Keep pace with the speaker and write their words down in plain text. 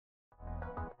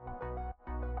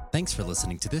Thanks for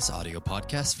listening to this audio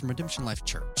podcast from Redemption Life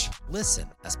Church. Listen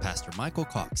as Pastor Michael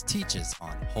Cox teaches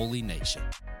on Holy Nation.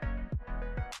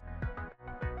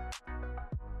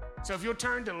 So if you'll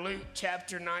turn to Luke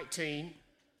chapter 19.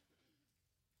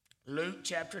 Luke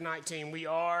chapter 19.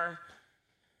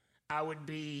 I would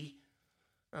be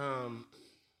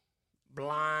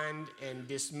blind and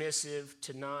dismissive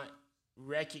to not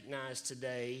recognize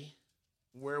today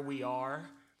where we are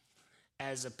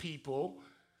as a people,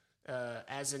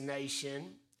 as a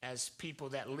nation, as people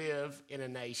that live in a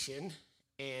nation,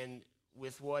 and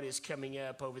with what is coming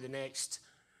up over the next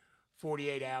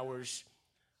 48 hours,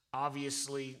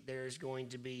 obviously there's going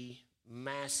to be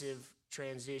massive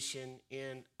transition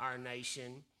in our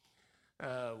nation.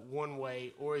 One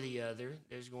way or the other,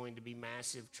 there's going to be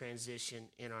massive transition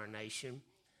in our nation.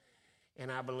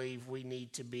 And I believe we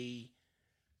need to be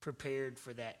prepared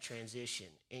for that transition,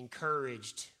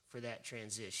 encouraged for that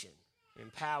transition,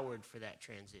 empowered for that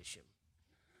transition.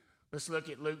 Let's look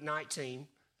at Luke 19.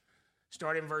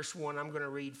 Start in verse 1. I'm going to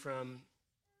read from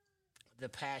the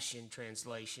Passion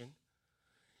Translation.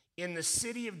 In the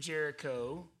city of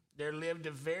Jericho, there lived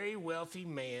a very wealthy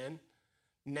man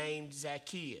named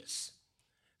Zacchaeus,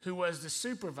 who was the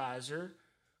supervisor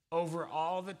over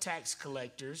all the tax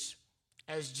collectors.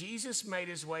 As Jesus made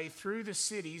his way through the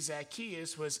city,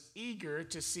 Zacchaeus was eager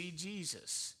to see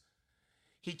Jesus.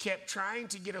 He kept trying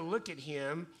to get a look at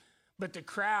him, but the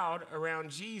crowd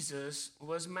around Jesus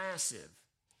was massive.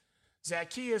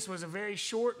 Zacchaeus was a very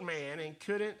short man and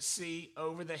couldn't see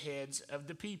over the heads of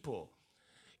the people.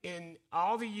 In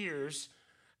all the years,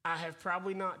 I have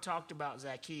probably not talked about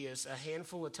Zacchaeus a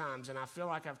handful of times, and I feel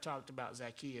like I've talked about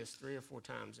Zacchaeus 3 or 4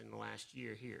 times in the last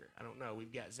year here. I don't know.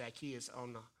 We've got Zacchaeus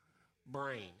on the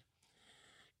brain.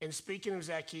 And speaking of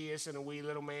Zacchaeus and a wee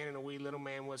little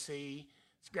man was he.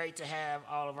 It's great to have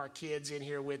all of our kids in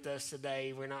here with us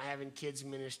today. We're not having kids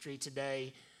ministry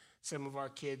today. Some of our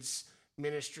kids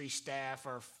ministry staff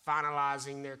are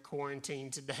finalizing their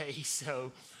quarantine today,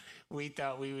 so we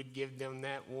thought we would give them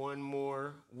that one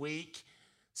more week.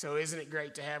 So isn't it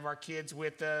great to have our kids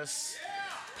with us?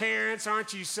 Yeah. Parents,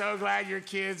 aren't you so glad your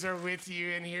kids are with you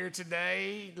in here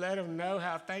today? Let them know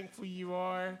how thankful you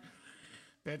are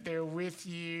that they're with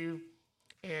you,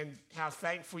 and how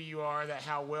thankful you are that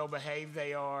how well behaved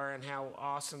they are and how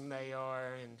awesome they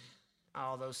are and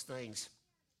all those things.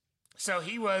 So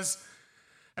he was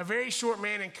a very short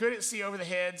man and couldn't see over the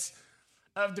heads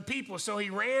of the people. So he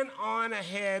ran on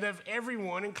ahead of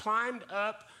everyone and climbed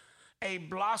up a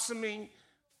blossoming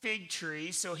fig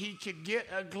tree so he could get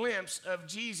a glimpse of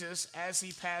Jesus as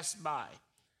he passed by.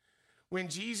 When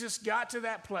Jesus got to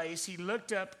that place, he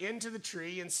looked up into the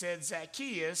tree and said,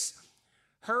 "Zacchaeus,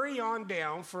 hurry on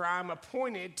down, for I am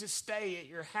appointed to stay at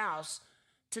your house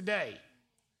today."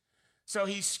 So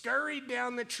he scurried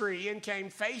down the tree and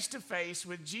came face to face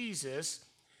with Jesus.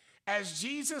 As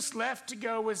Jesus left to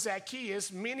go with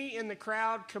Zacchaeus, many in the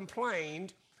crowd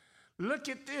complained, "Look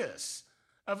at this.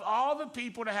 Of all the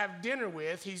people to have dinner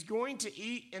with, he's going to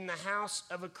eat in the house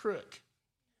of a crook."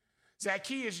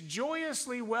 Zacchaeus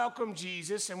joyously welcomed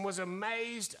Jesus and was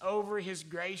amazed over his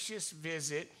gracious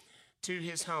visit to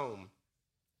his home.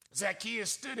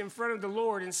 Zacchaeus stood in front of the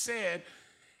Lord and said,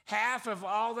 "Half of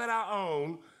all that I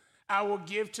own, I will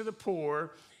give to the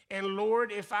poor. And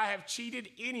Lord, if I have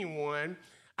cheated anyone,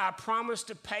 I promise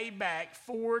to pay back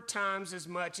 4 times as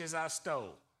much as I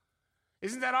stole."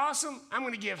 Isn't that awesome? I'm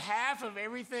going to give half of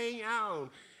everything I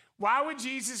own. Why would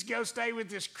Jesus go stay with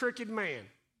this crooked man?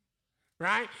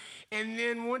 Right? And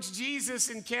then once he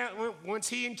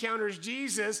encounters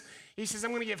Jesus, he says,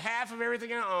 "I'm going to give half of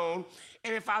everything I own.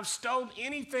 And if I've stolen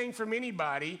anything from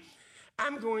anybody,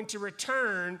 I'm going to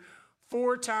return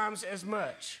 4 times as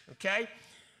much." Okay?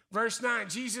 Verse 9,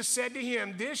 Jesus said to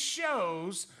him, "This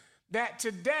shows that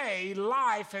today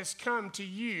life has come to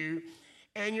you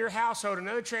and your household."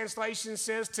 Another translation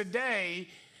says, "Today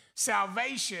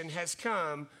salvation has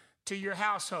come to your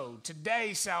household."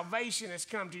 Today salvation has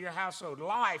come to your household.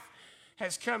 Life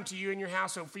has come to you and your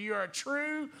household. For you are a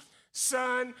true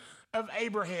son of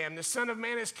Abraham. The Son of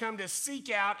Man has come to seek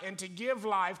out and to give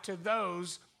life to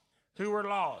those who are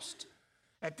lost.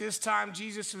 At this time,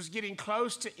 Jesus was getting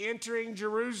close to entering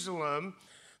Jerusalem.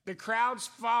 The crowds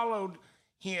that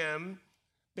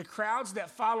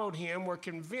followed him were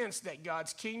convinced that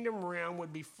God's kingdom realm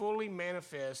would be fully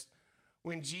manifest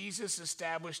when Jesus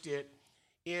established it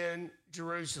in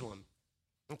Jerusalem.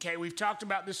 Okay, we've talked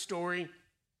about this story,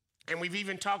 and we've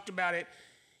even talked about it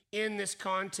in this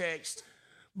context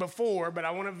before, but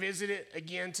I want to visit it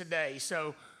again today.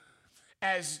 So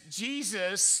as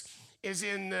Jesus is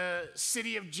in the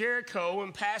city of Jericho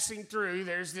and passing through,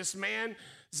 there's this man,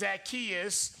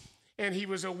 Zacchaeus, and he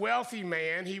was a wealthy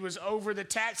man. He was over the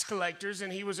tax collectors,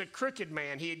 and he was a crooked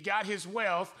man. He had got his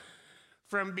wealth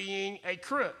from being a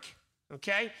crook,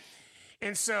 okay?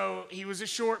 And so he was a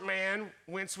short man,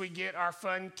 whence we get our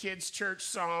fun kids' church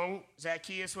song,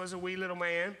 Zacchaeus was a wee little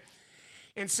man.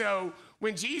 And so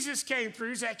when Jesus came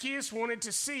through, Zacchaeus wanted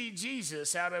to see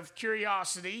Jesus out of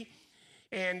curiosity.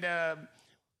 And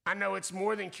I know it's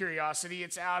more than curiosity.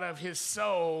 It's out of his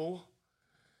soul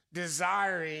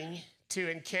desiring to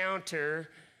encounter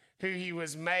who he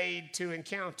was made to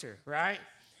encounter, right?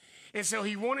 And so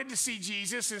he wanted to see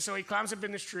Jesus, and so he climbs up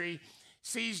in this tree,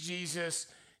 sees Jesus.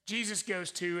 Jesus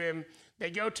goes to him.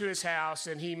 They go to his house,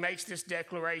 and he makes this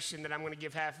declaration that I'm going to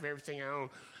give half of everything I own.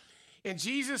 And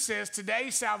Jesus says, today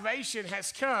salvation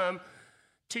has come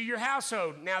to your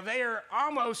household. Now, they are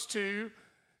almost to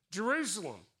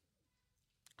Jerusalem.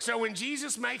 So when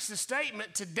Jesus makes the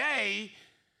statement, today,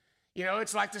 you know,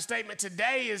 it's like the statement,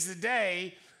 today is the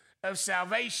day of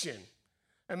salvation.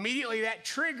 Immediately that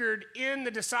triggered in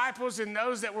the disciples and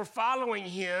those that were following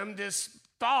him this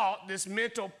thought, this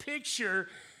mental picture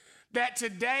that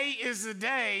today is the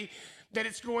day that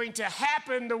it's going to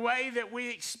happen the way that we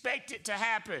expect it to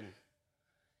happen.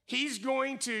 He's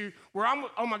going to,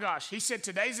 oh my gosh, he said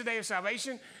today's the day of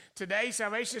salvation. Today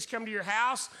salvation has come to your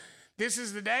house. This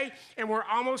is the day, and we're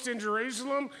almost in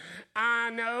Jerusalem. I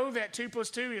know that 2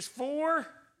 + 2 is 4.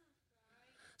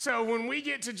 So when we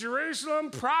get to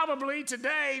Jerusalem, probably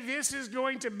today, this is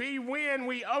going to be when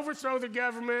we overthrow the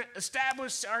government,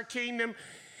 establish our kingdom,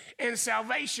 and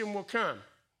salvation will come.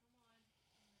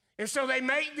 And so they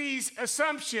make these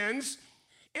assumptions.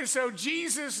 And so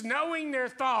Jesus, knowing their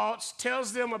thoughts,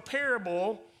 tells them a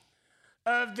parable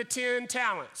of the 10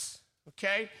 talents,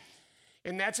 okay?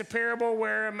 And that's a parable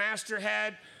where a master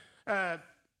had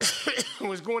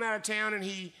was going out of town, and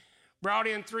he brought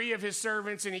in 3 of his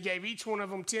servants, and he gave each one of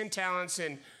them 10 talents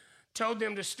and told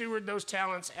them to steward those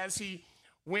talents as he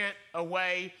went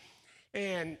away.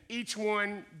 And each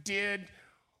one did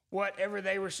whatever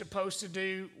they were supposed to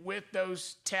do with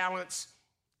those talents.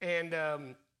 And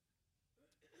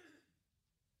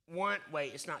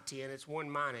it's not 10, it's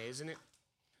 1 mina, isn't it?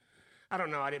 I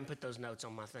don't know, I didn't put those notes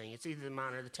on my thing. It's either the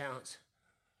mina or the talents.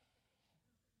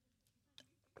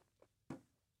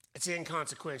 It's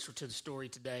inconsequential to the story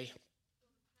today.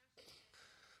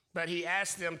 But he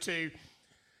asked them to,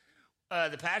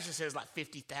 the pastor says like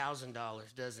 $50,000,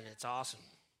 doesn't it? It's awesome.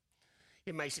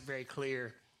 It makes it very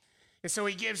clear. And so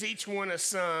he gives each one a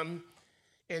sum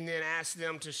and then asks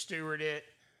them to steward it.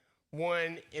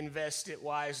 One, invest it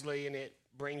wisely, and it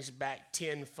brings back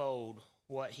 10-fold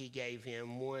what he gave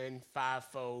him. 1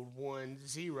 5-fold, 1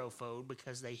 0-fold,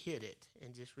 because they hid it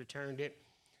and just returned it.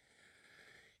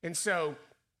 And so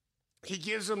he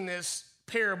gives them this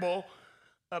parable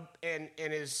and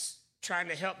is trying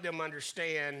to help them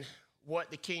understand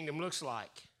what the kingdom looks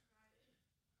like.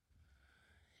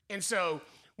 And so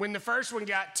when the first one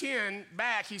got 10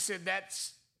 back, he said,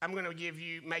 I'm going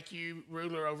to make you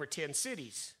ruler over 10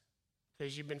 cities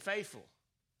because you've been faithful.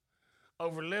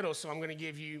 Over little, so I'm going to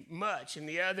give you much. And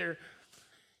the other,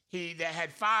 that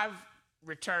had 5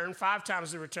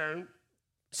 times the return,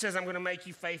 says, I'm going to make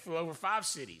you faithful over 5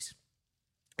 cities.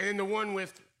 And then the one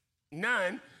with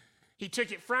none, he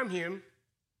took it from him,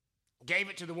 gave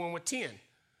it to the one with 10.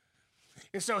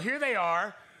 And so here they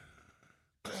are.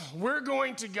 We're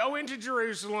going to go into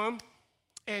Jerusalem,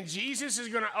 and Jesus is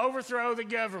going to overthrow the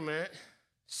government.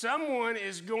 Someone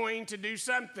is going to do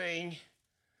something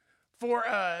for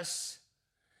us,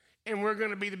 and we're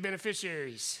going to be the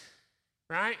beneficiaries,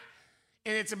 right?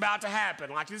 And it's about to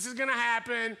happen. Like, this is going to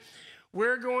happen.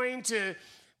 We're going to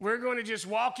just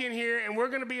walk in here, and we're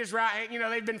going to be his right hand. You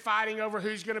know, they've been fighting over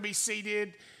who's going to be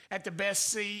seated at the best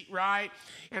seat, right?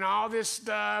 And all this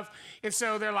stuff. And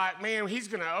so they're like, man, he's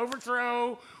going to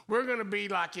overthrow. We're going to be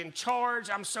like in charge.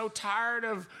 I'm so tired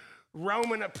of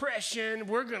Roman oppression.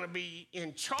 We're going to be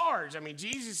in charge. I mean,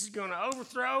 Jesus is going to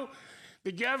overthrow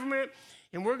the government,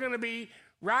 and we're going to be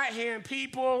right-hand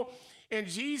people. And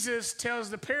Jesus tells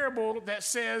the parable that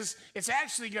says it's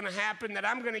actually going to happen, that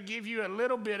I'm going to give you a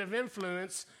little bit of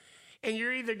influence, and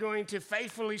you're either going to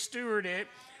faithfully steward it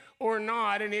or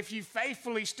not. And if you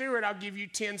faithfully steward, I'll give you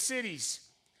 10 cities.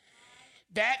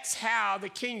 That's how the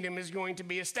kingdom is going to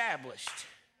be established.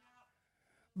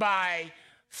 By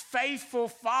faithful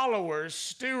followers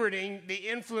stewarding the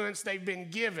influence they've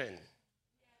been given.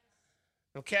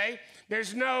 Okay?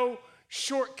 There's no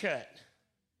shortcut.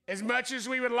 As much as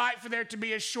we would like for there to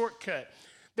be a shortcut.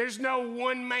 There's no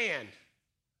one man.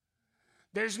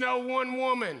 There's no one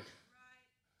woman.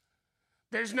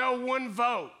 There's no one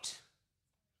vote.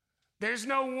 There's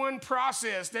no one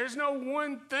process. There's no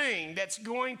one thing that's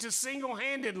going to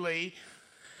single-handedly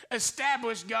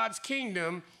establish God's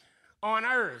kingdom on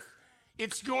earth.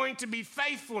 It's going to be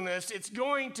faithfulness. It's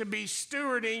going to be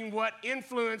stewarding what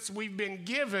influence we've been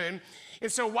given.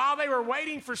 And so while they were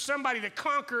waiting for somebody to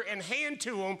conquer and hand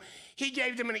to them, he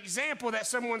gave them an example that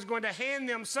someone's going to hand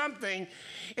them something,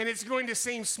 and it's going to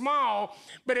seem small,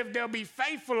 but if they'll be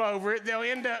faithful over it, they'll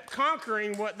end up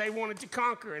conquering what they wanted to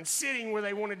conquer and sitting where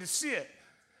they wanted to sit.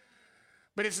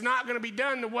 But it's not going to be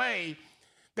done the way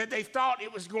that they thought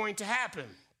it was going to happen.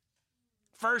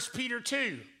 1 Peter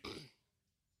 2.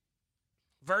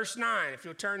 Verse 9, if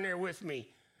you'll turn there with me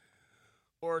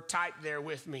or type there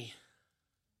with me.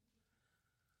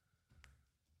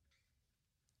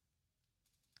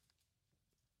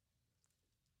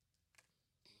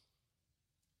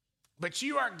 But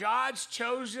you are God's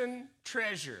chosen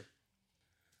treasure,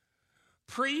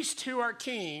 priests who are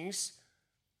kings,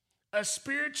 a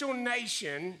spiritual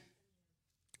nation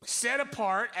set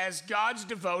apart as God's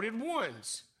devoted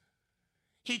ones.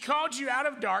 He called you out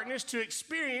of darkness to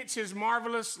experience his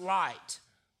marvelous light.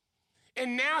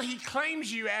 And now he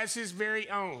claims you as his very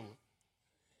own.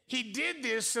 He did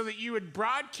this so that you would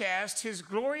broadcast his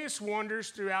glorious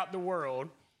wonders throughout the world.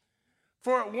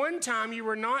 For at one time you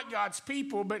were not God's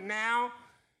people, but now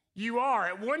you are.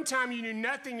 At one time you knew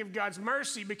nothing of God's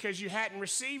mercy because you hadn't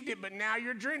received it, but now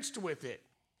you're drenched with it.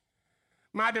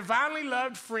 My divinely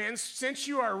loved friends, since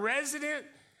you are resident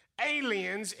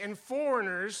aliens and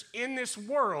foreigners in this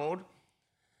world,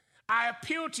 I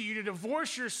appeal to you to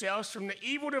divorce yourselves from the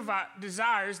evil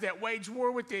desires that wage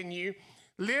war within you.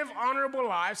 Live honorable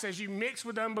lives as you mix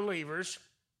with unbelievers,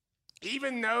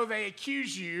 even though they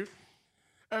accuse you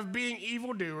of being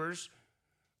evildoers,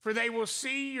 for they will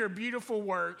see your beautiful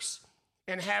works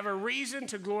and have a reason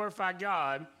to glorify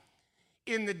God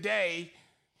in the day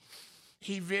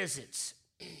he visits.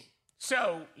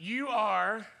 So you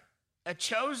are a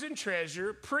chosen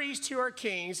treasure, priests who are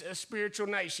kings, a spiritual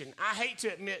nation. I hate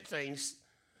to admit things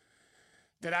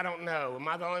that I don't know. Am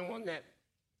I the only one that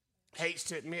hates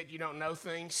to admit you don't know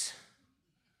things?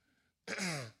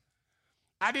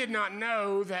 I did not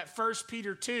know that 1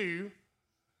 Peter 2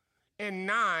 and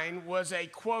 9 was a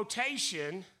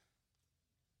quotation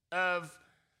of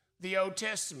the Old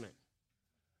Testament.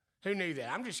 Who knew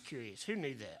that? I'm just curious. Who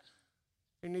knew that?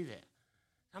 Who knew that?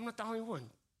 I'm not the only one.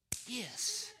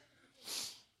 Yes.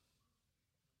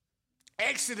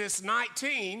 Exodus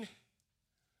 19,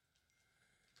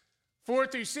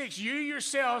 4-6. You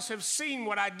yourselves have seen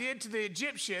what I did to the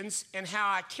Egyptians and how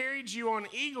I carried you on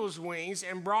eagle's wings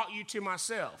and brought you to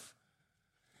myself.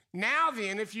 Now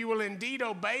then, if you will indeed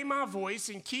obey my voice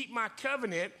and keep my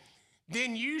covenant,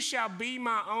 then you shall be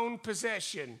my own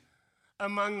possession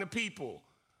among the people.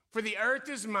 For the earth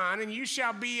is mine, and you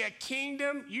shall be a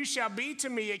kingdom. You shall be to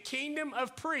me a kingdom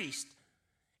of priests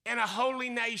and a holy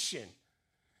nation.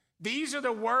 These are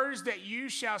the words that you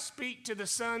shall speak to the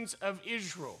sons of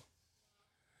Israel.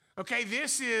 Okay,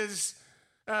 this is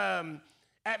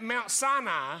at Mount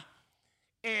Sinai,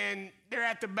 and they're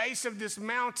at the base of this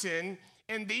mountain,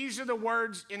 and these are the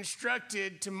words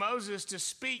instructed to Moses to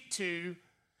speak to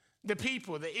the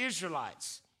people, the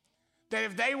Israelites, that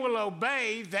if they will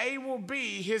obey, they will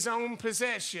be his own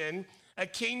possession, a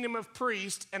kingdom of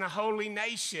priests and a holy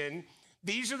nation.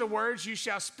 These are the words you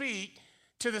shall speak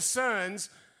to the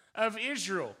sons of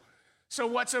Israel. So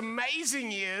what's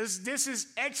amazing is this is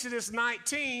Exodus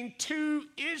 19 to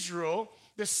Israel,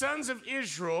 the sons of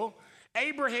Israel,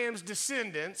 Abraham's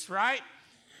descendants, right?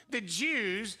 The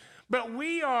Jews, but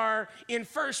we are in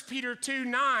 1 Peter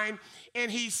 2:9,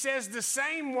 and he says the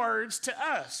same words to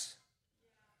us.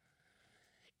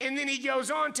 And then he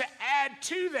goes on to add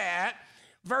to that,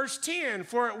 verse 10,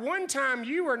 for at one time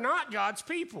you were not God's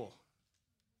people,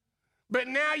 but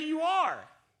now you are.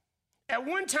 At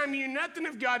one time you knew nothing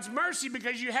of God's mercy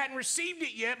because you hadn't received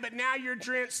it yet, but now you're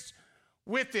drenched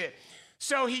with it.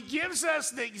 So he gives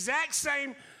us the exact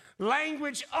same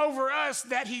language over us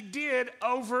that he did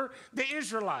over the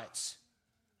Israelites.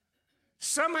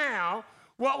 Somehow,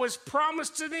 what was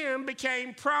promised to them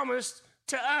became promised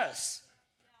to us.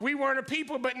 We weren't a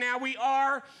people, but now we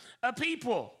are a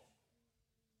people.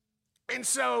 And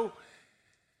so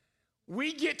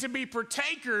we get to be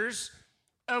partakers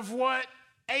of what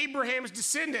Abraham's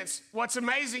descendants. What's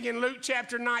amazing in Luke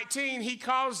chapter 19, he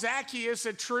calls Zacchaeus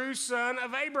a true son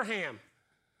of Abraham.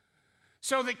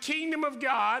 So the kingdom of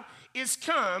God is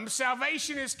come.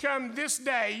 Salvation has come this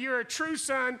day. You're a true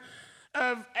son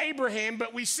of Abraham,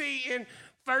 but we see in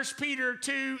 1 Peter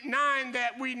 2:9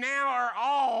 that we now are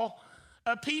all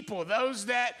a people, those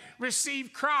that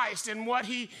receive Christ and what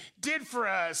he did for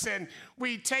us, and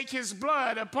we take his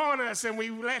blood upon us and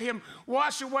we let him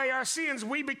wash away our sins,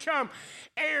 we become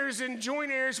heirs and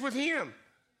joint heirs with him.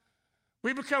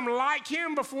 We become like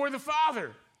him before the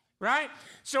Father, right?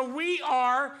 So we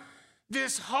are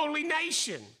this holy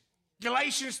nation.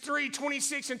 Galatians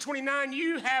 3:26 and 29,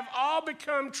 you have all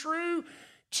become true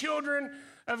children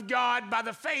of God by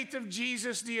the faith of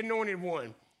Jesus, the Anointed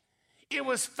One. It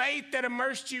was faith that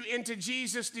immersed you into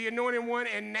Jesus, the Anointed One,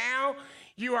 and now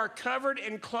you are covered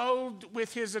and clothed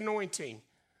with his anointing.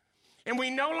 And we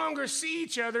no longer see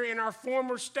each other in our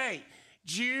former state,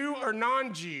 Jew or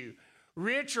non-Jew,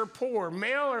 rich or poor,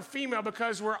 male or female,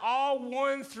 because we're all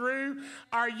one through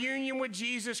our union with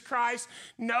Jesus Christ,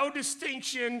 no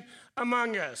distinction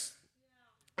among us.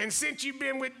 And since you've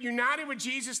been united with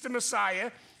Jesus the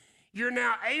Messiah, you're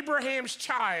now Abraham's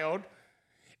child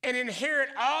and inherit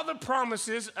all the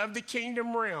promises of the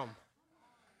kingdom realm.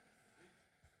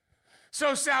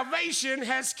 So salvation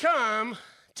has come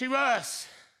to us.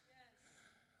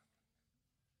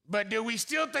 But do we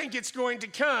still think it's going to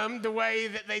come the way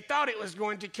that they thought it was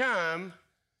going to come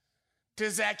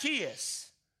to Zacchaeus?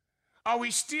 Are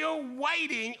we still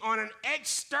waiting on an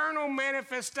external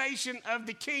manifestation of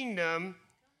the kingdom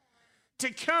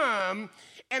to come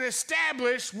and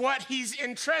establish what he's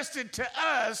entrusted to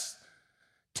us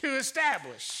to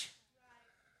establish?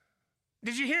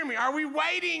 Did you hear me? Are we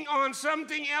waiting on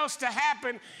something else to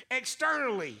happen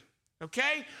externally?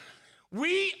 Okay?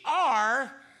 We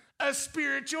are a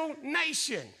spiritual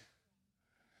nation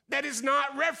that is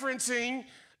not referencing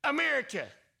America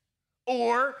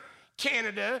or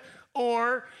Canada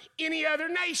or any other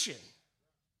nation.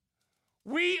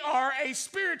 We are a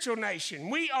spiritual nation.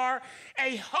 We are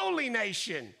a holy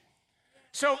nation.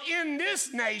 So in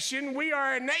this nation, we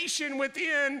are a nation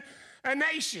within a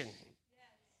nation.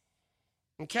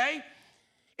 Okay?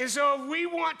 And so if we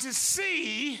want to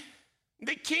see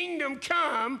the kingdom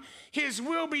come, his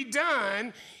will be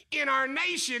done in our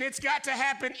nation, it's got to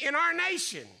happen in our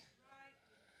nation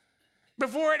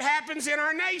before it happens in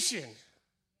our nation.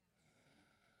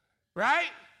 Right?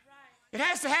 It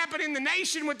has to happen in the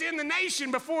nation within the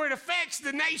nation before it affects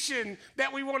the nation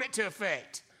that we want it to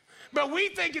affect. But we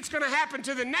think it's going to happen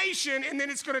to the nation and then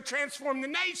it's going to transform the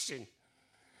nation.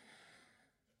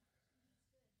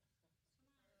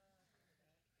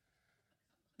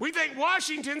 We think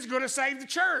Washington's going to save the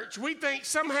church. We think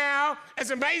somehow, as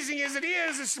amazing as it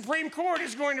is, the Supreme Court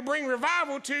is going to bring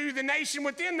revival to the nation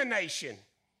within the nation.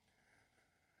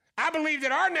 I believe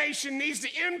that our nation needs to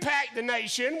impact the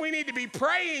nation. We need to be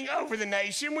praying over the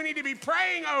nation. We need to be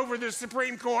praying over the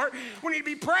Supreme Court. We need to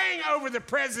be praying over the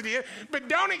president. But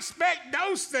don't expect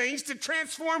those things to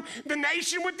transform the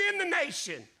nation within the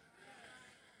nation.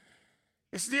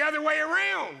 It's the other way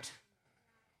around.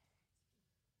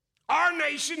 Our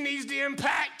nation needs to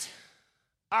impact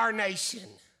our nation.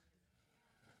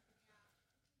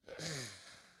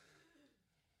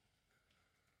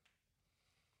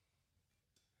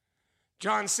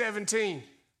 John 17.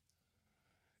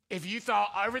 If you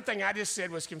thought everything I just said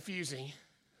was confusing,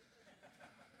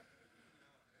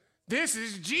 this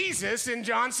is Jesus in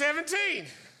John 17.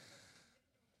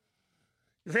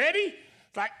 Ready?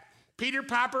 Like Peter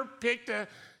Piper picked a,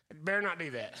 better not do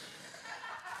that.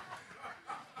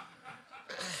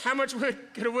 How much wood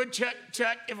could a woodchuck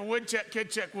chuck if a woodchuck could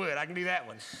chuck wood? I can do that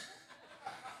one.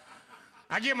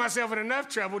 I get myself in enough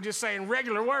trouble just saying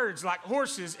regular words like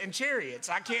horses and chariots.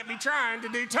 I can't be trying to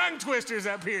do tongue twisters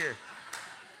up here.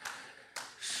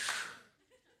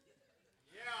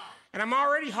 And I'm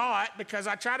already hot because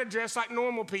I try to dress like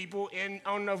normal people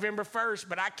on November 1st,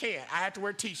 but I can't. I have to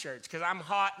wear t-shirts because I'm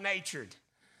hot-natured.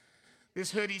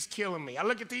 This hoodie's killing me. I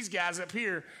look at these guys up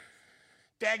here.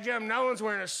 Dadgum, no one's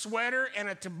wearing a sweater and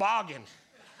a toboggan.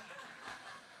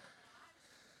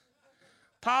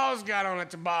 Paul's got on a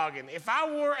toboggan. If I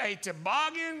wore a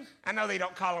toboggan, I know they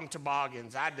don't call them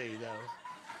toboggans. I do, though.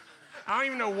 I don't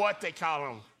even know what they call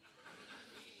them.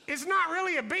 It's not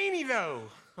really a beanie, though,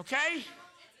 okay?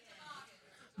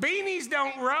 Beanies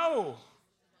don't roll,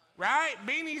 right?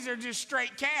 Beanies are just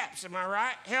straight caps, am I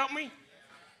right? Help me?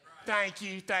 Thank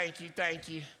you, thank you, thank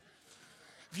you.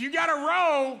 If you got a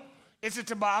roll, it's a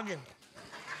toboggan.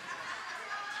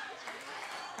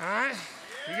 All right?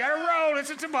 You got a roll, it's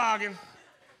a toboggan.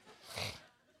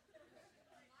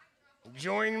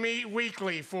 Join me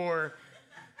weekly for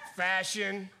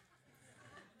fashion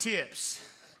tips.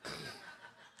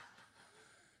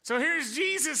 So here's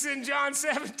Jesus in John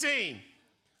 17.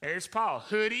 There's Paul,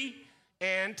 hoodie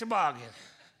and toboggan.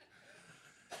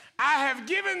 I have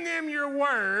given them your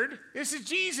word. This is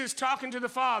Jesus talking to the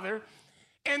Father.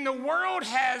 And the world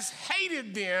has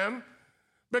hated them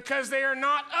because they are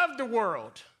not of the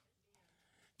world.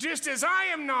 Just as I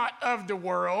am not of the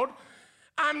world,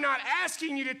 I'm not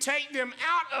asking you to take them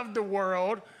out of the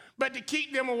world, but to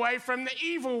keep them away from the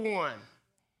evil one.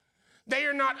 They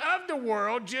are not of the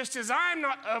world, just as I am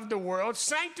not of the world.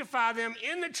 Sanctify them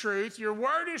in the truth. Your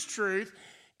word is truth.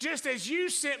 Just as you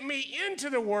sent me into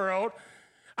the world,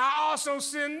 I also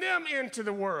send them into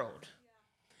the world.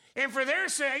 And for their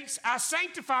sakes, I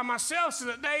sanctify myself so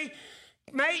that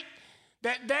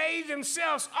they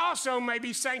themselves also may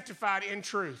be sanctified in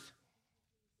truth.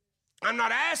 I'm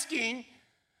not asking,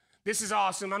 this is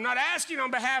awesome, I'm not asking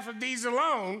on behalf of these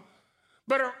alone,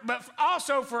 but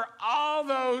also for all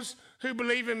those who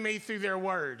believe in me through their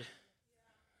word,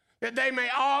 that they may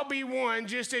all be one,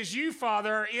 just as you,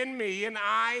 Father, are in me and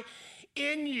I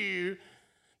in you,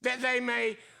 that they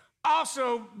may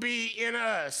also be in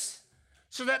us,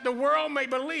 so that the world may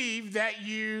believe that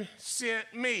you sent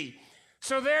me.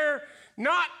 So they're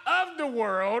not of the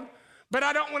world, but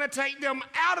I don't want to take them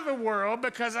out of the world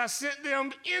because I sent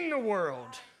them in the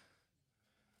world.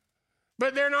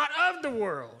 But they're not of the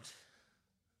world.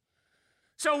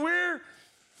 So we're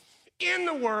in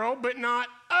the world, but not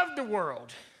of the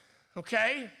world,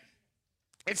 okay?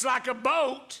 It's like a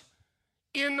boat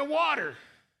in the water.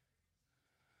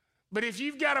 But if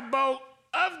you've got a boat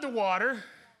of the water,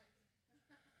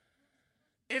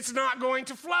 it's not going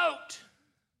to float.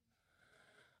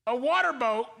 A water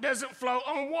boat doesn't float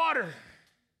on water.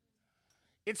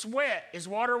 It's wet. Is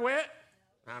water wet?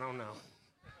 I don't know.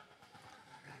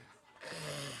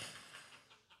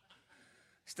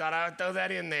 Just thought I would throw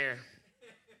that in there.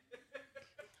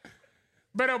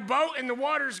 But a boat in the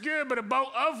water is good, but a boat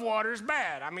of water is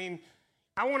bad. I mean,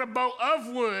 I want a boat of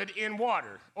wood in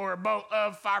water, or a boat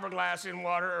of fiberglass in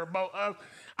water, or a boat of,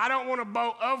 I don't want a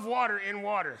boat of water in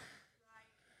water.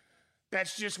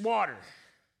 That's just water.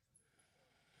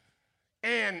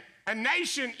 And a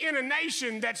nation in a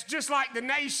nation that's just like the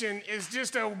nation is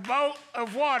just a boat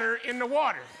of water in the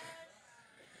water.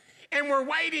 And we're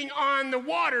waiting on the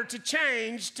water to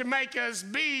change to make us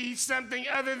be something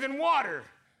other than water.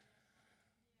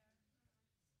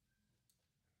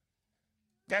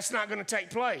 That's not going to take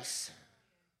place.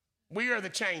 We are the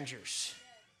changers.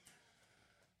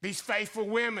 These faithful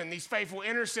women, these faithful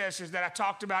intercessors that I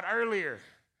talked about earlier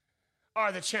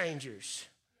are the changers.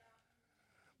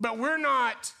 But we're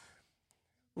not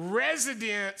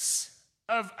residents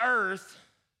of earth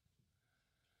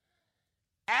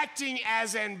acting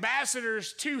as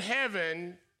ambassadors to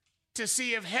heaven to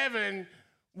see if heaven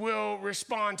will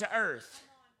respond to earth.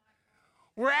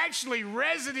 We're actually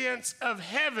residents of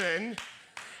heaven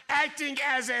acting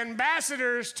as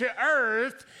ambassadors to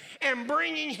earth and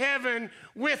bringing heaven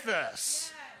with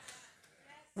us.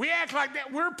 We act like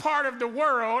that we're part of the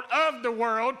world,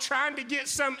 trying to get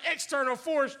some external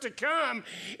force to come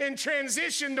and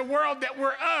transition the world that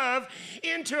we're of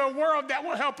into a world that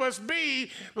will help us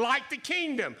be like the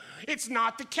kingdom. It's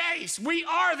not the case. We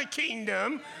are the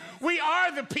kingdom. We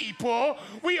are the people.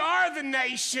 We are the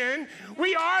nation.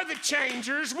 We are the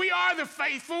changers. We are the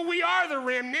faithful. We are the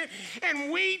remnant.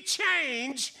 And we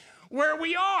change where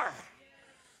we are.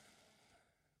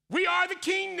 We are the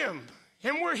kingdom.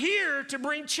 And we're here to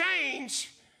bring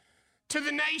change to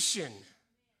the nation.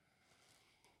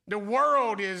 The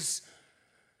world,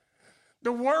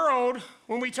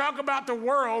 when we talk about the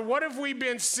world, what have we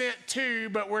been sent to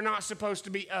but we're not supposed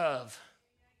to be of?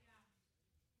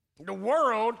 The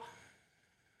world,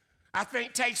 I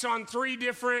think, takes on three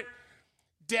different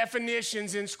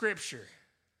definitions in Scripture.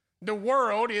 The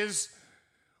world is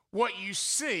what you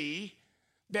see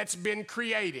that's been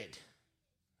created.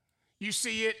 You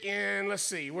see it in, let's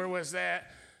see, where was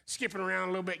that? Skipping around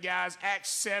a little bit, guys.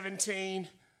 Acts 17.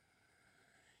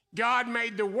 God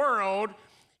made the world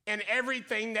and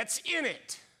everything that's in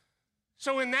it.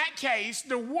 So in that case,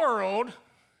 the world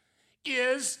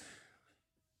is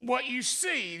what you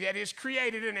see that is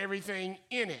created and everything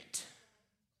in it.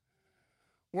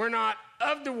 We're not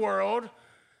of the world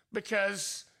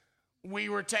because we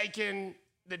were taking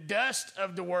the dust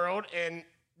of the world and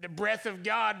the breath of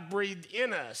God breathed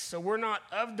in us. So we're not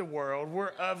of the world, we're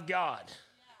of God.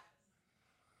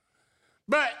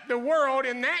 But the world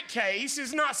in that case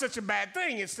is not such a bad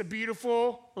thing. It's the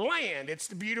beautiful land. It's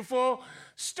the beautiful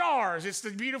stars. It's the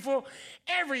beautiful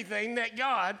everything that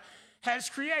God has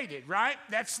created, right?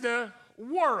 That's the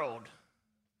world.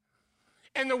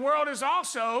 And the world is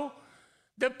also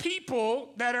the people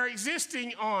that are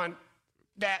existing on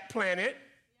that planet.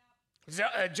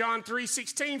 John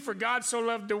 3:16, for God so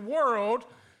loved the world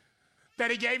that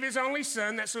he gave his only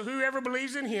son, that so whoever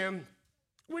believes in him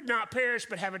would not perish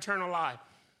but have eternal life.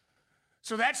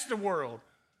 So that's the world.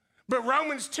 But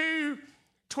Romans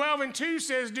 2:12-2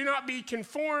 says, do not be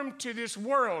conformed to this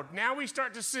world. Now we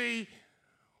start to see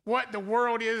what the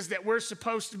world is that we're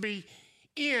supposed to be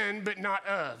in, but not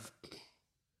of.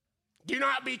 Do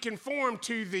not be conformed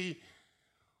to the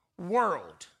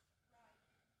world.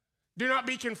 Do not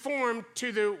be conformed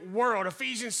to the world.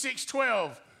 Ephesians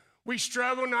 6:12, we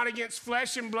struggle not against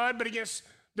flesh and blood, but against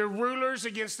the rulers,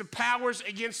 against the powers,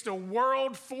 against the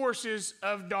world forces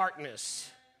of darkness.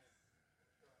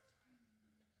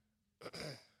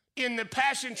 In the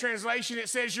Passion Translation, it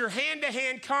says, your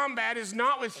hand-to-hand combat is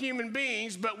not with human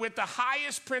beings, but with the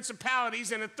highest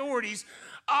principalities and authorities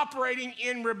operating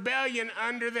in rebellion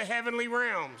under the heavenly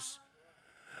realms.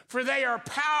 For they are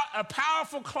a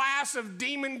powerful class of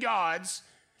demon gods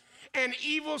and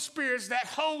evil spirits that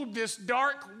hold this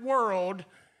dark world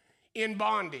in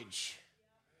bondage.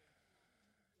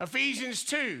 Ephesians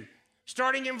 2,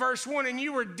 starting in verse 1, and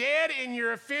you were dead in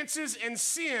your offenses and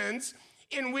sins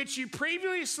in which you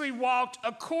previously walked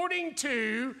according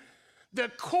to the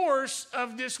course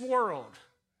of this world.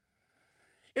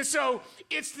 And so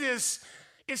it's this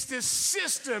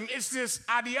system, it's this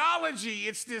ideology,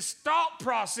 it's this thought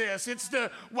process, it's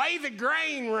the way the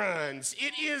grain runs,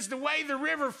 it is the way the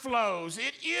river flows,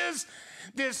 it is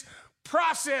this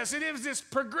process, it is this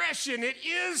progression, it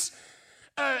is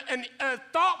a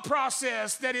thought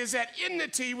process that is at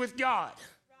enmity with God.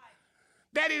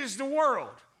 That is the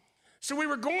world. So we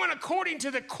were going according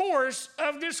to the course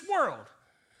of this world.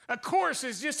 A course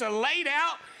is just a laid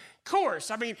out course.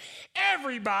 I mean,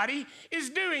 everybody is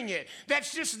doing it.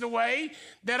 That's just the way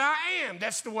that I am.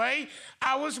 That's the way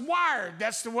I was wired.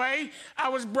 That's the way I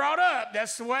was brought up.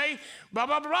 That's the way blah,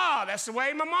 blah, blah. That's the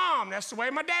way my mom. That's the way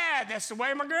my dad. That's the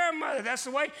way my grandmother. That's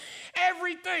the way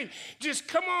everything. Just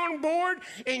come on board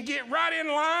and get right in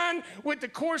line with the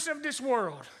course of this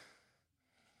world.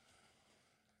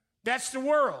 That's the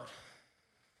world.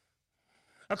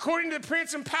 According to the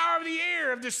prince and power of the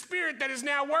air, of the spirit that is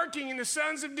now working in the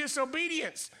sons of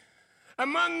disobedience.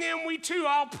 Among them we too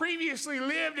all previously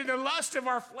lived in the lust of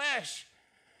our flesh,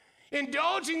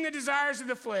 indulging the desires of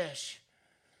the flesh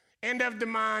and of the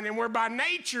mind, and were by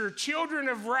nature children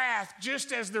of wrath,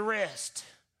 just as the rest.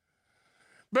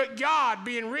 But God,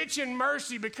 being rich in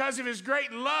mercy because of his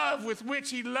great love with which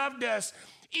he loved us,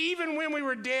 even when we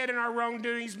were dead in our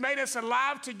wrongdoings, made us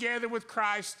alive together with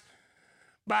Christ.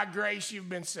 By grace you've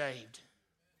been saved.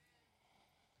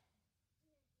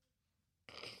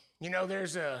 You know,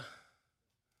 there's a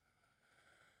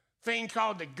thing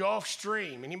called the Gulf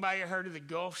Stream. Anybody heard of the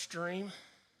Gulf Stream?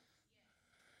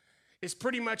 It's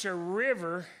pretty much a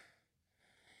river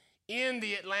in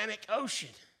the Atlantic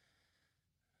Ocean.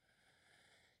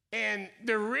 And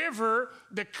the river,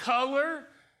 the color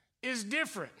is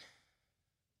different.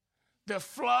 The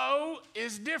flow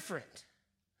is different.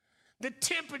 The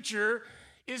temperature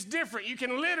is different. You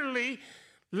can literally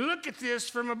look at this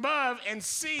from above and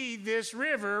see this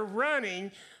river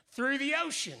running through the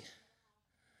ocean.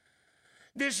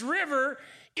 This river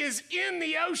is in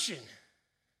the ocean,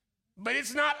 but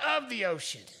it's not of the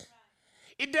ocean.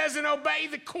 It doesn't obey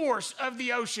the course of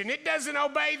the ocean. It doesn't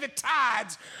obey the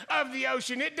tides of the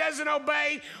ocean. It doesn't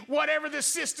obey whatever the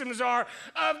systems are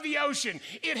of the ocean.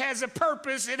 It has a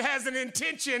purpose, it has an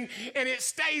intention, and it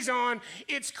stays on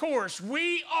its course.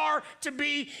 We are to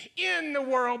be in the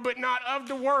world, but not of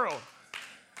the world.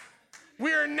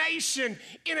 We're a nation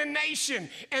in a nation,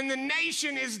 and the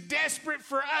nation is desperate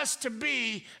for us to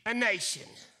be a nation.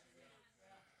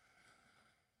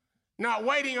 Not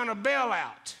waiting on a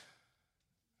bailout.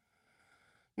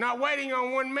 Not waiting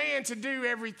on one man to do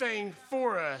everything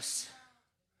for us.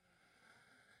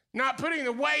 Not putting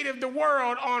the weight of the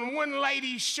world on one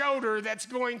lady's shoulder that's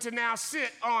going to now sit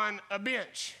on a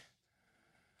bench.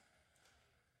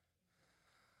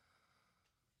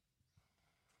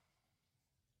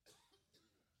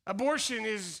 Abortion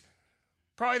is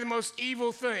probably the most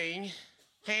evil thing,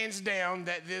 hands down,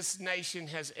 that this nation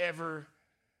has ever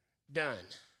done.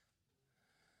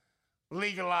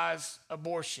 Legalize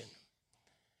abortion.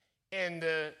 And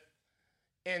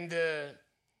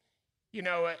you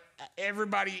know,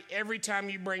 everybody, every time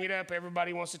you bring it up,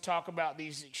 everybody wants to talk about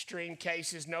these extreme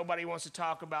cases. Nobody wants to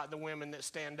talk about the women that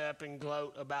stand up and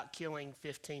gloat about killing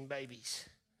 15 babies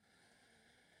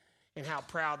and how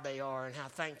proud they are and how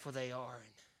thankful they are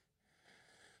and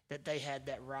that they had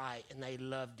that right and they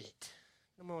loved it.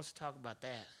 Nobody wants to talk about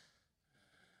that.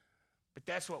 But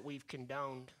that's what we've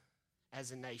condoned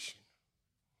as a nation.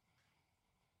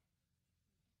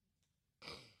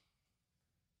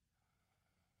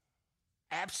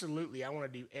 Absolutely, I want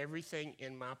to do everything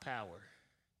in my power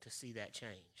to see that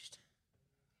changed.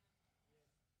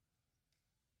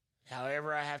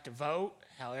 however I have to vote,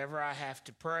 however I have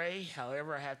to pray,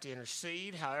 however I have to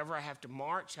intercede, however I have to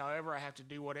march, however I have to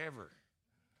do whatever.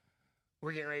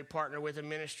 We're getting ready to partner with a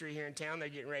ministry here in town. They're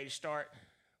getting ready to start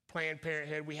Planned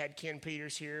Parenthood. We had Ken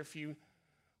Peters here a few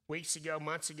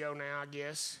months ago now, I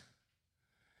guess.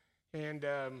 And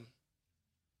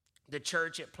the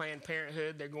church at Planned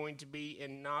Parenthood, they're going to be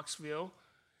in Knoxville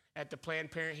at the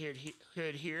Planned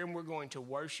Parenthood here, and we're going to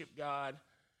worship God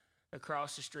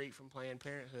across the street from Planned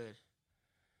Parenthood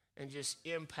and just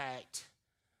impact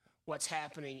what's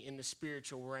happening in the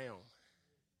spiritual realm.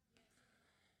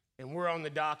 And we're on the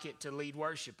docket to lead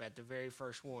worship at the very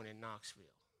first one in Knoxville.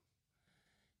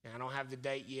 Now, I don't have the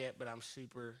date yet, but I'm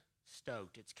super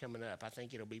stoked. It's coming up. I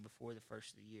think it'll be before the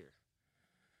first of the year,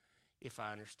 if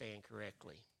I understand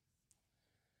correctly.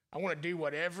 I want to do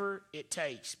whatever it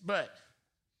takes, but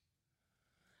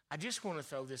I just want to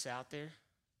throw this out there.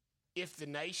 If the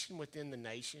nation within the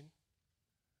nation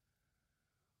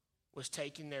was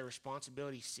taking their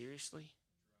responsibility seriously,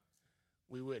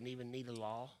 we wouldn't even need a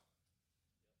law.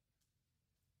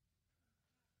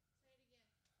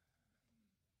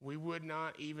 We would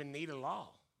not even need a law.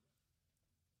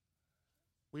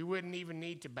 We wouldn't even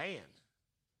need to ban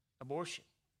abortion.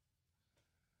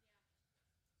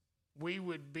 We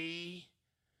would be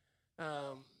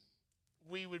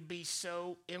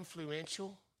so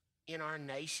influential in our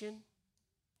nation.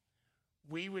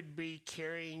 We would be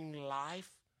carrying life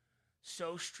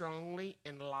so strongly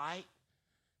and light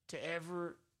to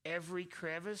every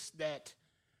crevice that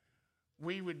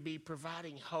we would be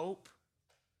providing hope.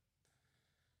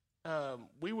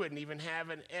 We wouldn't even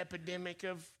have an epidemic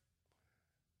of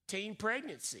teen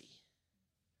pregnancy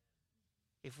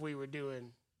if we were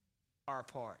doing our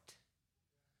part.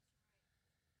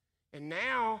 And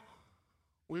now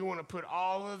we want to put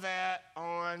all of that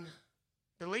on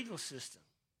the legal system,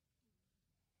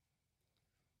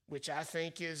 which I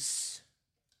think is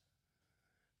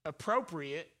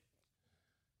appropriate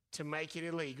to make it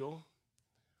illegal.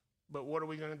 But what are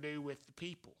we going to do with the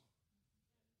people?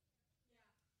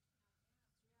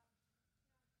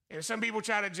 And some people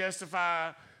try to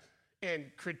justify and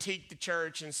critique the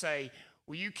church and say,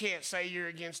 well, you can't say you're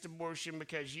against abortion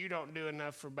because you don't do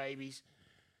enough for babies.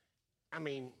 I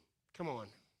mean, come on.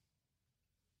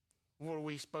 What are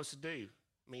we supposed to do?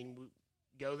 I mean, we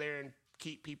go there and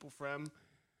keep people from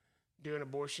doing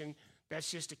abortion? That's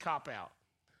just a cop-out.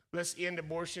 Let's end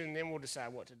abortion, and then we'll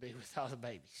decide what to do with all the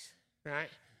babies, right?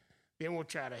 Then we'll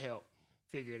try to help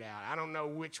figure it out. I don't know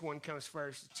which one comes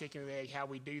first, the chicken or the egg, how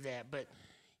we do that, but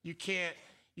you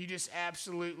just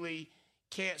absolutely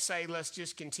can't say, let's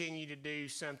just continue to do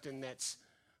something that's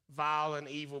vile and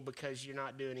evil because you're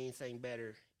not doing anything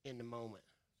better in the moment.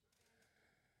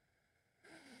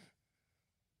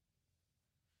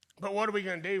 But what are we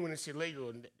going to do when it's illegal?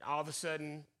 And all of a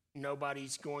sudden,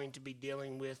 nobody's going to be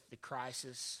dealing with the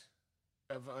crisis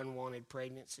of unwanted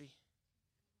pregnancy?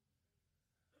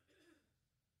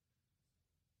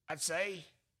 I'd say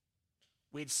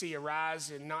we'd see a rise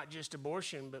in not just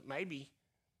abortion, but maybe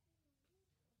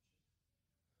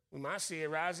we might see a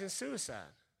rise in suicide.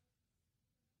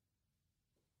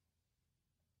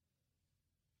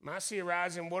 Might see a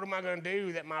rise in what am I going to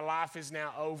do that my life is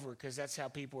now over, because that's how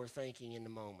people are thinking in the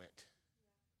moment.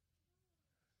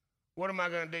 What am I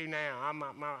going to do now?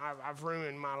 I've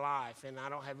ruined my life and I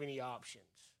don't have any options.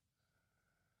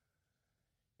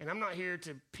 And I'm not here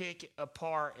to pick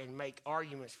apart and make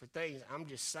arguments for things. I'm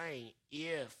just saying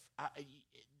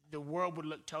the world would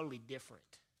look totally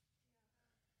different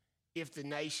if the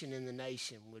nation and the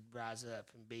nation would rise up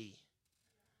and be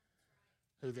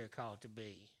who they're called to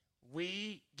be.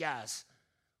 We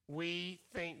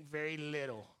think very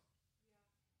little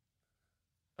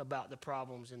about the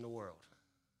problems in the world.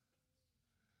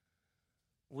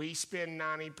 We spend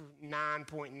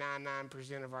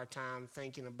 99.99% of our time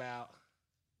thinking about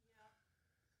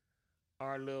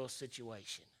our little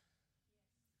situation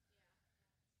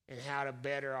and how to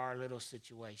better our little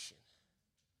situation.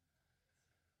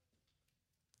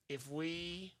 If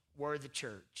we were the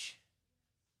church,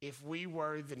 if we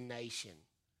were the nation,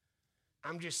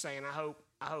 I'm just saying, I hope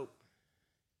I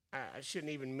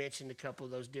shouldn't even mention a couple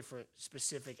of those different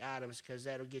specific items, because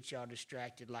that'll get y'all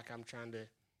distracted like I'm trying to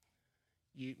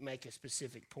make a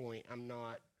specific point. I'm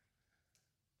not.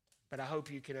 But I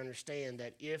hope you can understand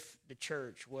that if the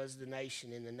church was the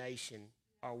nation in the nation,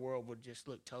 our world would just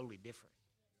look totally different.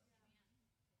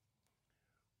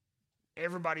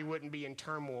 Everybody wouldn't be in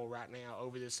turmoil right now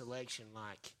over this election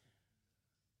like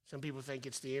some people think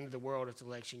it's the end of the world if the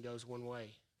election goes one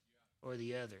way or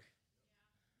the other.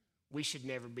 We should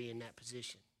never be in that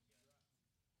position.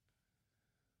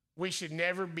 We should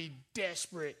never be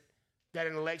desperate that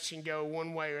an election go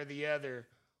one way or the other,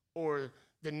 or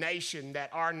the nation that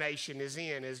our nation is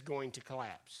in is going to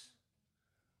collapse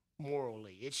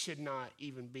morally. It should not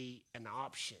even be an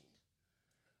option.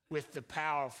 With the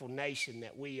powerful nation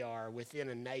that we are within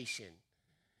a nation,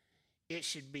 it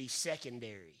should be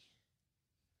secondary.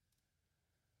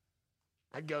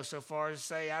 I'd go so far as to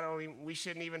say we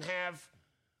shouldn't even have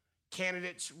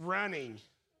candidates running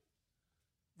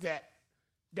that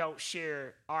don't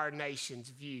share our nation's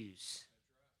views,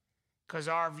 because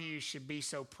our views should be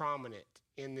so prominent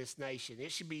in this nation.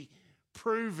 It should be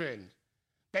proven.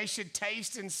 They should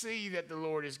taste and see that the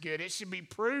Lord is good. It should be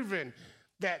proven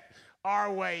that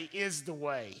our way is the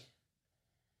way.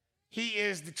 He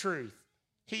is the truth.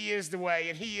 He is the way,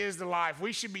 and He is the life.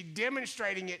 We should be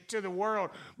demonstrating it to the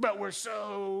world, but we're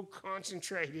so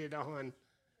concentrated on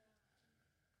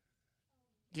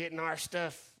getting our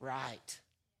stuff right.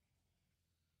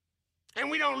 And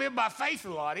we don't live by faith a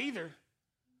lot either.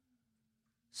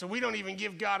 So we don't even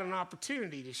give God an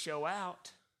opportunity to show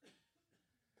out.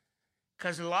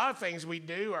 Because a lot of things we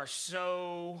do are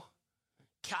so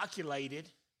calculated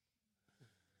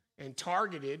and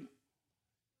targeted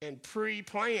and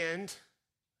pre-planned,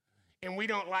 and we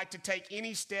don't like to take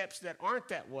any steps that aren't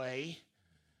that way.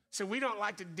 So we don't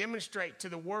like to demonstrate to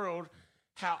the world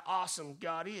how awesome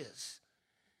God is.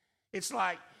 It's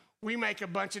like we make a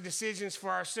bunch of decisions for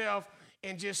ourselves,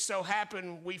 and just so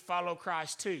happen we follow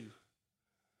Christ too.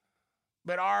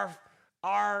 But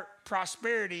our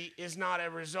prosperity is not a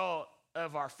result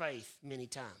of our faith many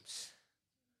times.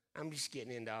 I'm just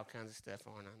getting into all kinds of stuff,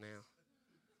 aren't I now?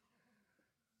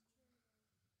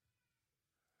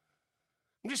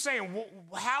 I'm just saying,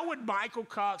 how would Michael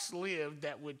Cox live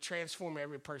that would transform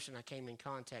every person I came in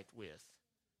contact with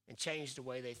and change the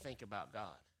way they think about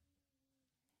God?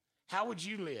 How would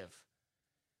you live?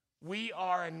 We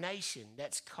are a nation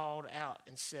that's called out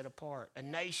and set apart, a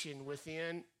nation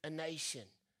within a nation.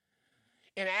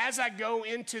 And as I go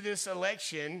into this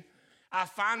election, I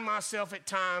find myself at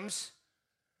times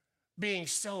being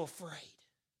so afraid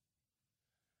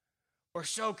or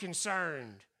so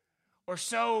concerned or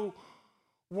so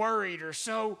worried or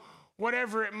so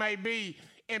whatever it may be,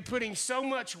 and putting so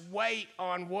much weight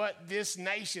on what this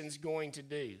nation's going to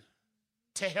do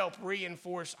to help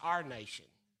reinforce our nation.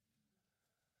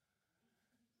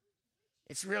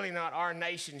 It's really not our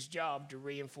nation's job to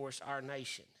reinforce our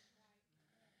nation.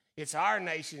 It's our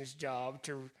nation's job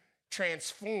to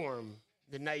transform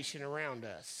the nation around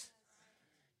us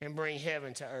and bring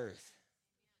heaven to earth.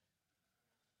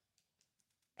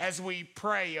 As we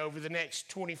pray over the next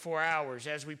 24 hours,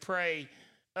 as we pray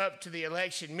up to the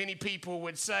election, many people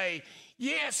would say,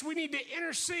 yes, we need to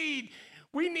intercede.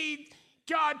 We need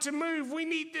God to move. We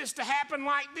need this to happen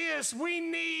like this. We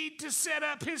need to set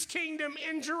up His kingdom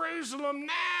in Jerusalem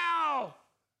now.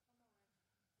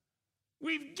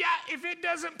 If it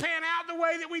doesn't pan out the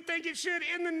way that we think it should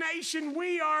in the nation,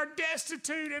 we are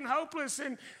destitute and hopeless.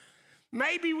 And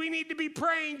maybe we need to be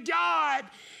praying, God,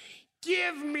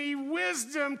 give me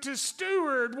wisdom to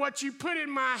steward what you put in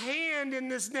my hand in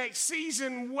this next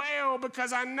season well,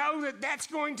 because I know that that's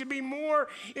going to be more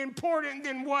important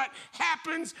than what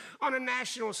happens on a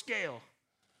national scale.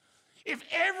 If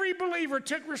every believer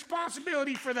took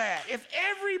responsibility for that,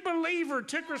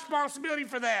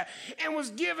 and was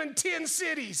given 10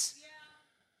 cities,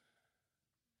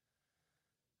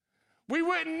 we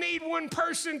wouldn't need one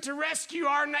person to rescue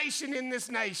our nation in this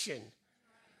nation.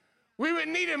 We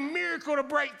wouldn't need a miracle to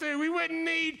break through. We wouldn't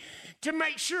need to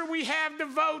make sure we have the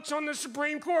votes on the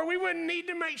Supreme Court. We wouldn't need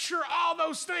to make sure all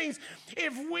those things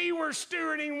if we were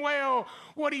stewarding well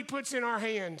what He puts in our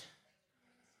hand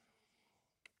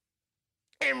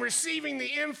and receiving the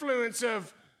influence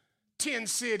of 10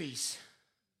 cities.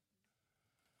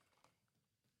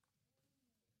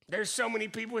 There's so many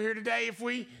people here today. If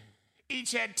we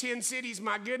each had 10 cities,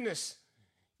 my goodness,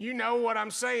 you know what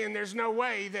I'm saying. There's no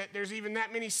way that there's even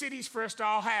that many cities for us to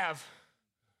all have.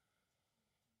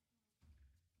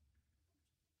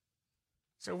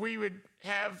 So we would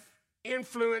have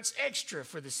influence extra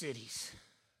for the cities.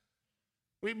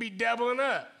 We'd be doubling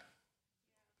up.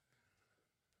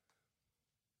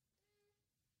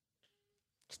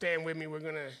 Stand with me. We're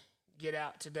going to get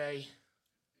out today.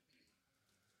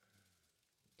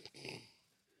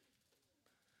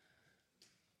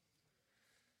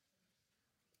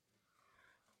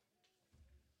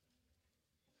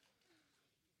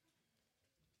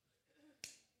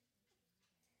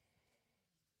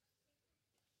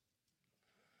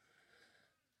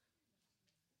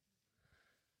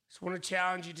 I want to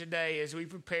challenge you today as we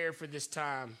prepare for this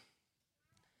time.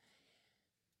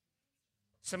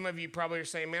 Some of you probably are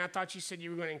saying, man, I thought you said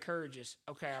you were going to encourage us.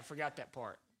 Okay, I forgot that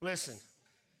part. Listen.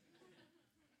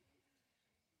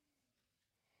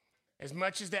 As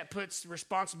much as that puts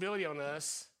responsibility on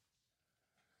us,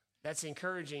 that's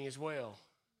encouraging as well.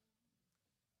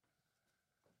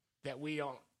 That we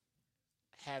don't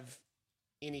have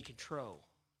any control.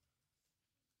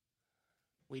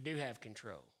 We do have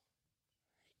control.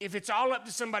 If it's all up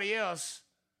to somebody else,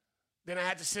 then I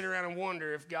have to sit around and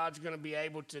wonder if God's going to be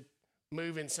able to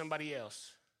move in somebody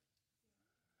else.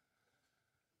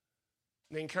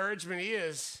 The encouragement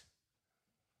is,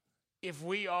 if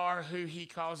we are who he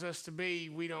calls us to be,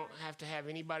 we don't have to have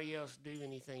anybody else do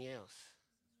anything else.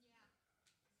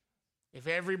 If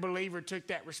every believer took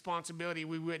that responsibility,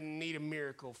 we wouldn't need a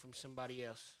miracle from somebody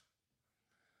else.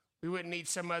 We wouldn't need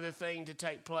some other thing to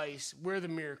take place. We're the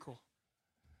miracle.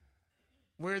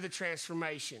 We're the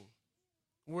transformation.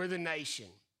 We're the nation.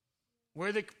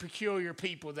 We're the peculiar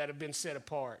people that have been set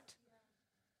apart.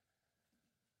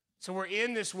 So we're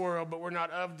in this world, but we're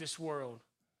not of this world.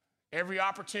 Every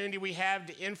opportunity we have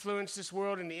to influence this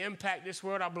world and to impact this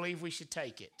world, I believe we should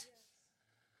take it.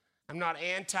 I'm not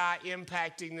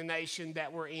anti-impacting the nation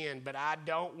that we're in, but I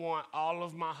don't want all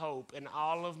of my hope and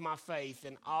all of my faith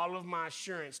and all of my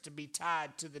assurance to be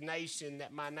tied to the nation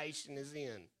that my nation is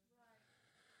in.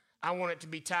 I want it to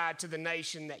be tied to the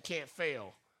nation that can't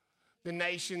fail, the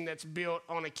nation that's built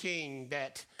on a king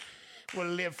that will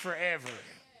live forever,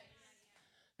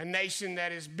 a nation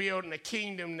that is built in a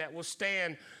kingdom that will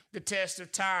stand the test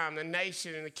of time, a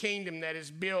nation and a kingdom that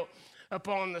is built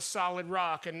upon the solid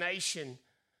rock, a nation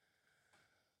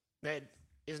that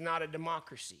is not a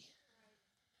democracy.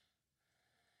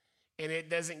 And it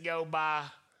doesn't go by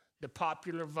the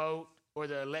popular vote or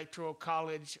the electoral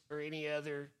college or any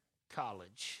other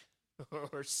college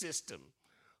or system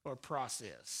or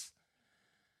process.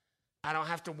 I don't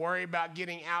have to worry about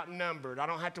getting outnumbered. I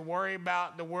don't have to worry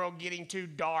about the world getting too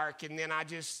dark and then I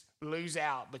just lose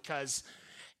out because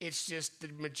it's just the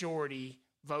majority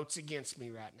votes against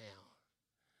me right now.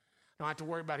 I don't have to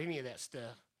worry about any of that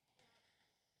stuff.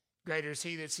 Greater is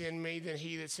he that's in me than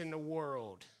he that's in the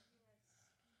world.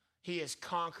 He has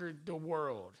conquered the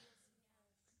world,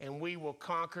 and we will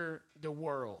conquer the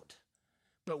world.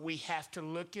 But we have to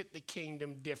look at the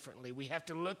kingdom differently. We have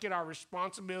to look at our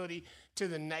responsibility to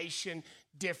the nation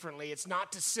differently. It's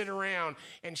not to sit around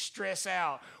and stress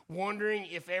out, wondering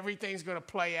if everything's going to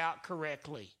play out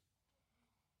correctly.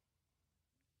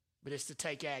 But it's to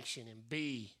take action and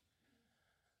be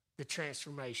the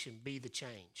transformation, be the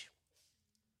change.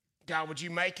 God, would you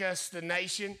make us the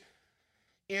nation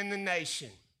in the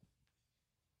nation?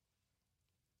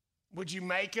 Would you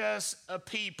make us a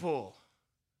people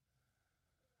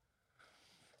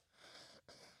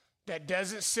that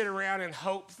doesn't sit around and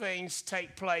hope things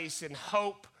take place and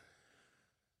hope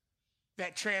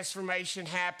that transformation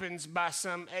happens by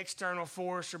some external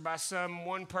force or by some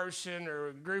one person or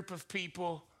a group of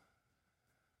people?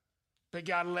 But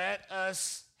God, let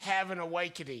us have an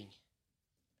awakening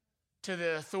to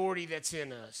the authority that's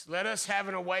in us. Let us have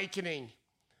an awakening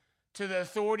to the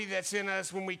authority that's in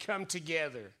us when we come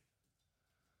together.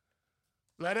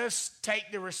 Let us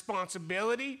take the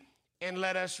responsibility and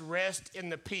let us rest in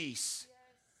the peace.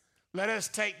 Let us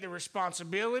take the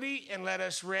responsibility and let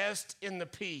us rest in the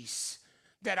peace.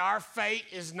 That our fate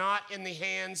is not in the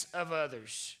hands of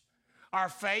others. Our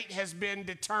fate has been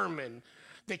determined.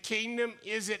 The kingdom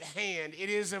is at hand. It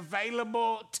is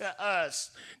available to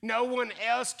us. No one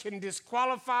else can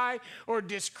disqualify or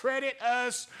discredit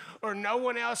us, or no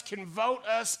one else can vote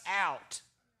us out.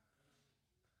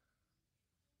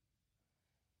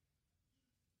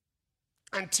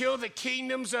 Until the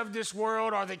kingdoms of this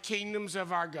world are the kingdoms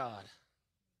of our God.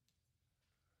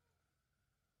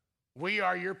 We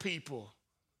are your people.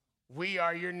 We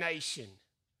are your nation.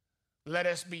 Let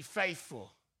us be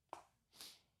faithful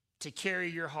to carry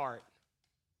your heart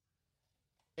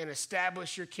and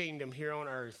establish your kingdom here on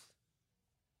earth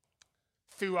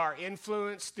through our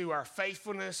influence, through our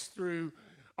faithfulness, through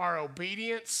our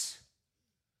obedience.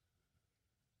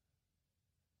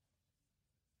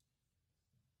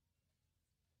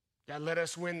 God, let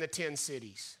us win the 10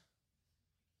 cities.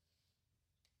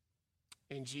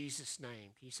 In Jesus'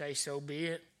 name. Can you say, so be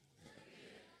it?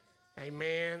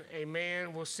 Amen.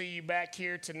 Amen. We'll see you back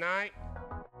here tonight.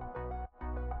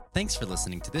 Thanks for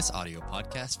listening to this audio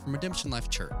podcast from Redemption Life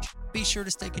Church. Be sure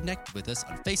to stay connected with us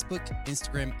on Facebook,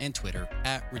 Instagram, and Twitter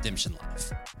at Redemption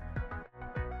Life.